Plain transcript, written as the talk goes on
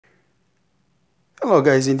Hello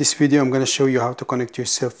guys, in this video I'm going to show you how to connect your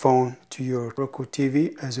cell phone to your Roku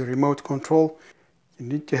TV as a remote control. You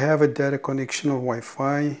need to have a data connection or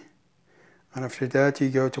Wi-Fi, and after that you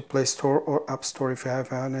go to Play Store or App Store if you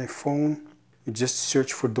have an iPhone. You just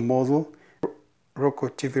search for the model Roku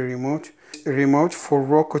TV remote for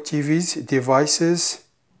Roku TV's devices.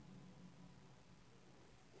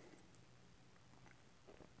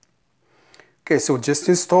 Okay, so just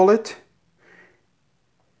install it.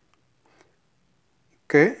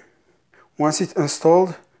 Okay, once it's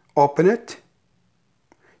installed, open it.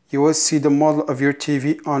 You will see the model of your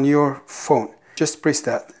TV on your phone. Just press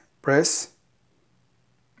that. Press.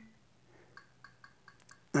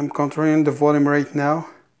 I'm controlling the volume right now.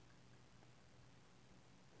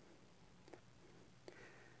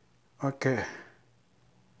 Okay.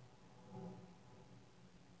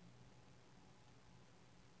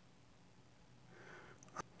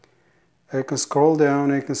 I can scroll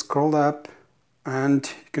down, I can scroll up, and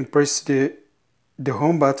you can press the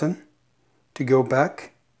home button to go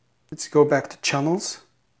back. Let's go back to channels.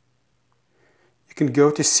 You can go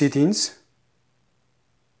to settings.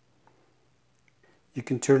 You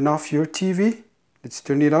can turn off your TV. Let's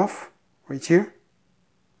turn it off right here.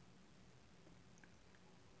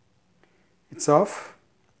 It's off.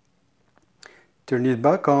 Turn it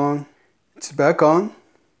back on. It's back on.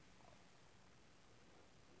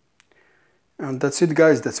 And that's it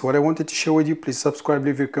guys, that's what I wanted to share with you. Please subscribe,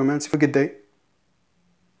 leave your comments. Have a good day.